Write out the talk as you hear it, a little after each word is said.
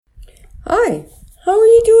Hi, how are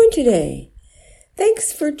you doing today?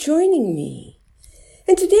 Thanks for joining me.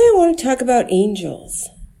 And today I want to talk about angels.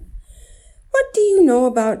 What do you know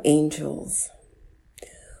about angels?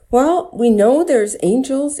 Well, we know there's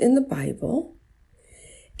angels in the Bible.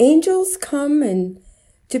 Angels come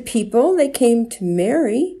to people. They came to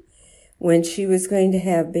Mary when she was going to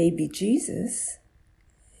have baby Jesus.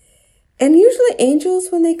 And usually angels,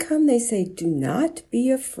 when they come, they say, "Do not be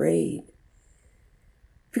afraid,"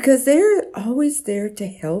 because they're always there to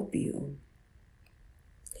help you.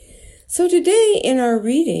 So today in our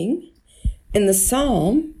reading, in the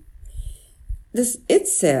Psalm, it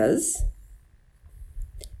says,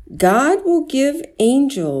 "God will give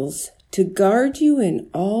angels to guard you in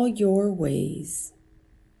all your ways."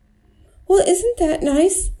 Well, isn't that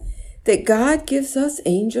nice that God gives us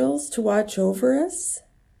angels to watch over us?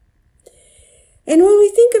 And when we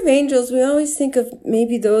think of angels, we always think of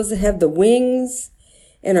maybe those that have the wings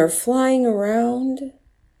and are flying around.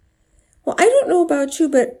 Well, I don't know about you,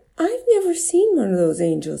 but I've never seen one of those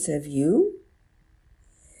angels. Have you?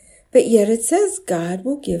 But yet it says God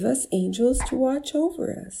will give us angels to watch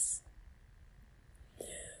over us.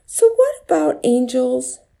 So what about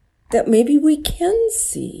angels that maybe we can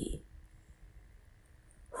see?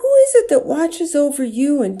 Who is it that watches over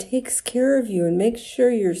you and takes care of you and makes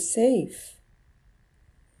sure you're safe?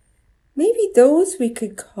 Maybe those we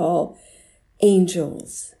could call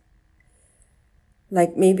angels.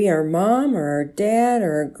 Like maybe our mom or our dad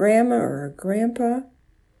or our grandma or our grandpa.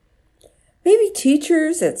 Maybe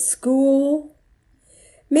teachers at school.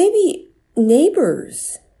 Maybe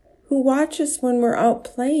neighbors who watch us when we're out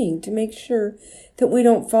playing to make sure that we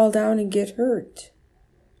don't fall down and get hurt.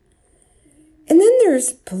 And then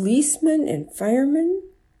there's policemen and firemen.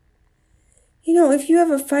 You know, if you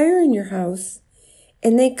have a fire in your house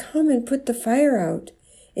and they come and put the fire out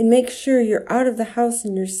and make sure you're out of the house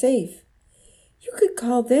and you're safe, you could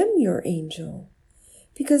call them your angel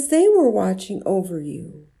because they were watching over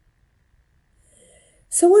you.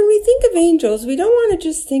 So when we think of angels, we don't want to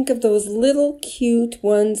just think of those little cute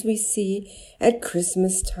ones we see at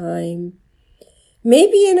Christmas time.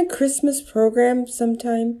 Maybe in a Christmas program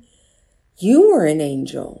sometime, you were an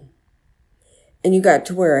angel. And you got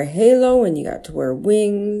to wear a halo and you got to wear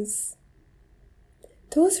wings.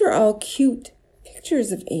 Those are all cute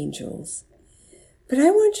pictures of angels. But I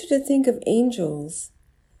want you to think of angels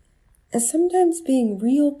as sometimes being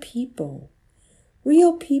real people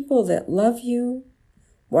that love you,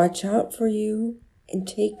 watch out for you, and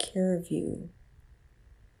take care of you.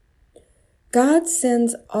 God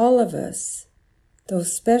sends all of us,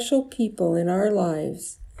 those special people in our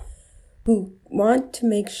lives, who want to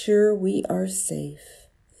make sure we are safe.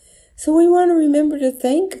 So we want to remember to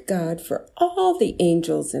thank God for all the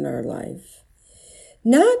angels in our life.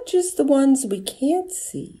 Not just the ones we can't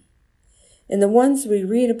see and the ones we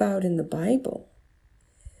read about in the Bible,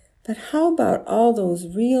 but how about all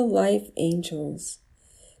those real life angels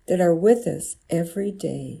that are with us every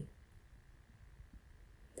day?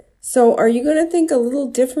 So are you going to think a little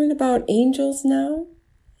different about angels now?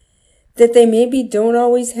 That they maybe don't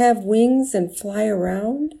always have wings and fly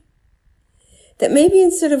around? That maybe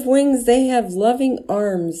instead of wings, they have loving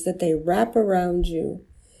arms that they wrap around you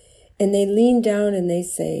and they lean down and they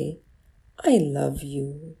say, "I love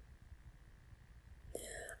you."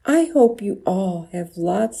 I hope you all have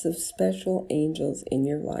lots of special angels in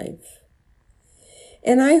your life.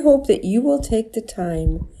 And I hope that you will take the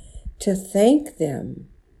time to thank them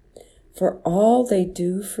for all they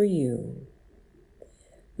do for you.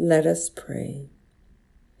 Let us pray.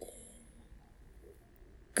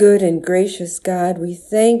 Good and gracious God, we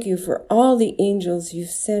thank you for all the angels you've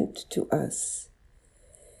sent to us.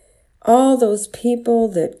 All those people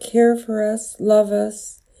that care for us, love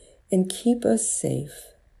us, and keep us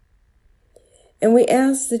safe. And we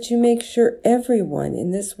ask that you make sure everyone in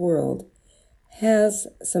this world has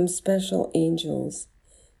some special angels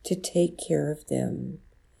to take care of them.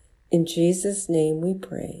 In Jesus' name we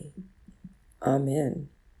pray. Amen.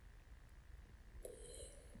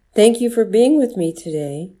 Thank you for being with me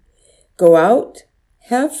today. Go out,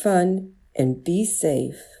 have fun, and be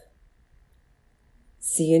safe.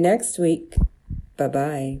 See you next week.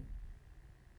 Bye-bye.